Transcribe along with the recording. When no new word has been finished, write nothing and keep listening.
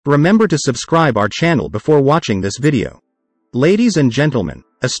Remember to subscribe our channel before watching this video. Ladies and gentlemen,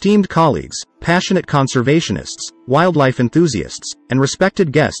 esteemed colleagues, passionate conservationists, wildlife enthusiasts, and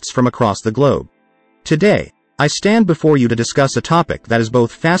respected guests from across the globe. Today, I stand before you to discuss a topic that is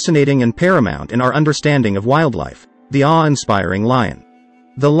both fascinating and paramount in our understanding of wildlife: the awe-inspiring lion.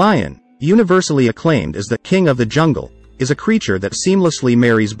 The lion, universally acclaimed as the king of the jungle, is a creature that seamlessly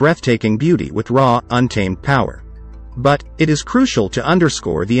marries breathtaking beauty with raw, untamed power. But it is crucial to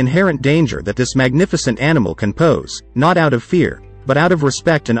underscore the inherent danger that this magnificent animal can pose, not out of fear, but out of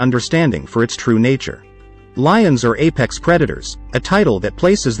respect and understanding for its true nature. Lions are apex predators, a title that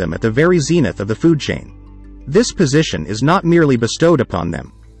places them at the very zenith of the food chain. This position is not merely bestowed upon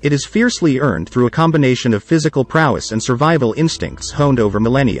them, it is fiercely earned through a combination of physical prowess and survival instincts honed over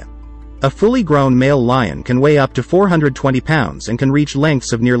millennia. A fully grown male lion can weigh up to 420 pounds and can reach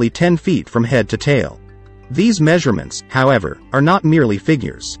lengths of nearly 10 feet from head to tail. These measurements, however, are not merely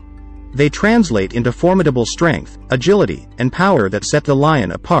figures. They translate into formidable strength, agility, and power that set the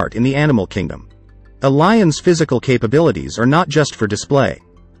lion apart in the animal kingdom. A lion's physical capabilities are not just for display.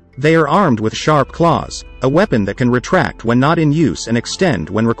 They are armed with sharp claws, a weapon that can retract when not in use and extend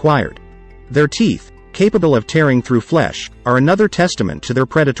when required. Their teeth, capable of tearing through flesh, are another testament to their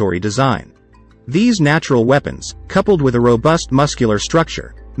predatory design. These natural weapons, coupled with a robust muscular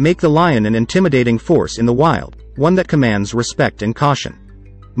structure, make the lion an intimidating force in the wild, one that commands respect and caution.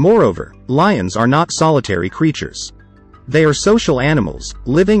 Moreover, lions are not solitary creatures. They are social animals,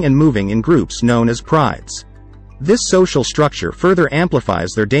 living and moving in groups known as prides. This social structure further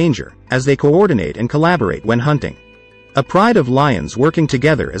amplifies their danger, as they coordinate and collaborate when hunting. A pride of lions working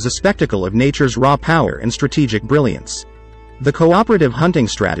together is a spectacle of nature's raw power and strategic brilliance. The cooperative hunting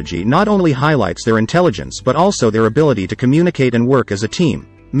strategy not only highlights their intelligence but also their ability to communicate and work as a team,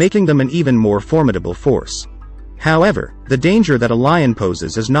 making them an even more formidable force. However, the danger that a lion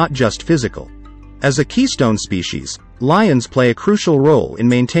poses is not just physical. As a keystone species, lions play a crucial role in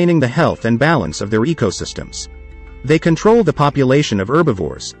maintaining the health and balance of their ecosystems. They control the population of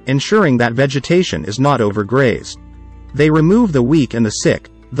herbivores, ensuring that vegetation is not overgrazed. They remove the weak and the sick,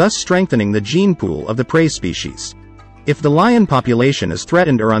 thus strengthening the gene pool of the prey species. If the lion population is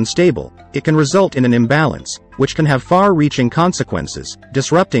threatened or unstable, it can result in an imbalance, which can have far-reaching consequences,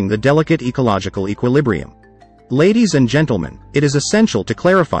 disrupting the delicate ecological equilibrium. Ladies and gentlemen, it is essential to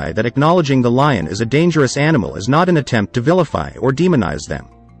clarify that acknowledging the lion as a dangerous animal is not an attempt to vilify or demonize them.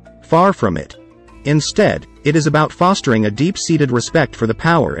 Far from it. Instead, it is about fostering a deep-seated respect for the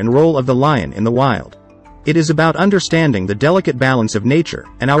power and role of the lion in the wild. It is about understanding the delicate balance of nature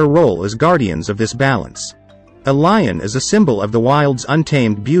and our role as guardians of this balance. A lion is a symbol of the wild's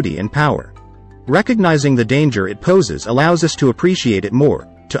untamed beauty and power. Recognizing the danger it poses allows us to appreciate it more,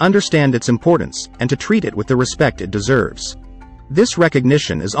 to understand its importance, and to treat it with the respect it deserves. This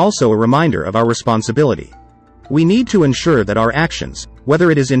recognition is also a reminder of our responsibility. We need to ensure that our actions, whether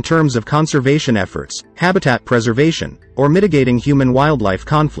it is in terms of conservation efforts, habitat preservation, or mitigating human-wildlife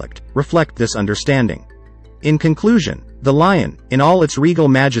conflict, reflect this understanding. In conclusion, the lion, in all its regal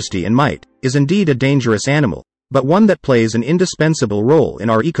majesty and might, is indeed a dangerous animal, but one that plays an indispensable role in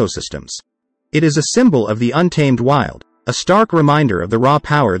our ecosystems. It is a symbol of the untamed wild, a stark reminder of the raw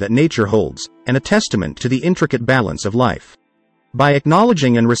power that nature holds, and a testament to the intricate balance of life. By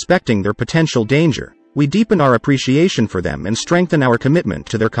acknowledging and respecting their potential danger, we deepen our appreciation for them and strengthen our commitment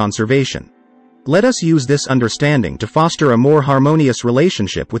to their conservation. Let us use this understanding to foster a more harmonious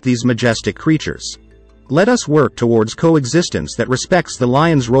relationship with these majestic creatures. Let us work towards coexistence that respects the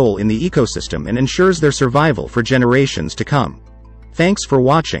lion's role in the ecosystem and ensures their survival for generations to come. Thanks for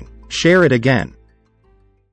watching. Share it again.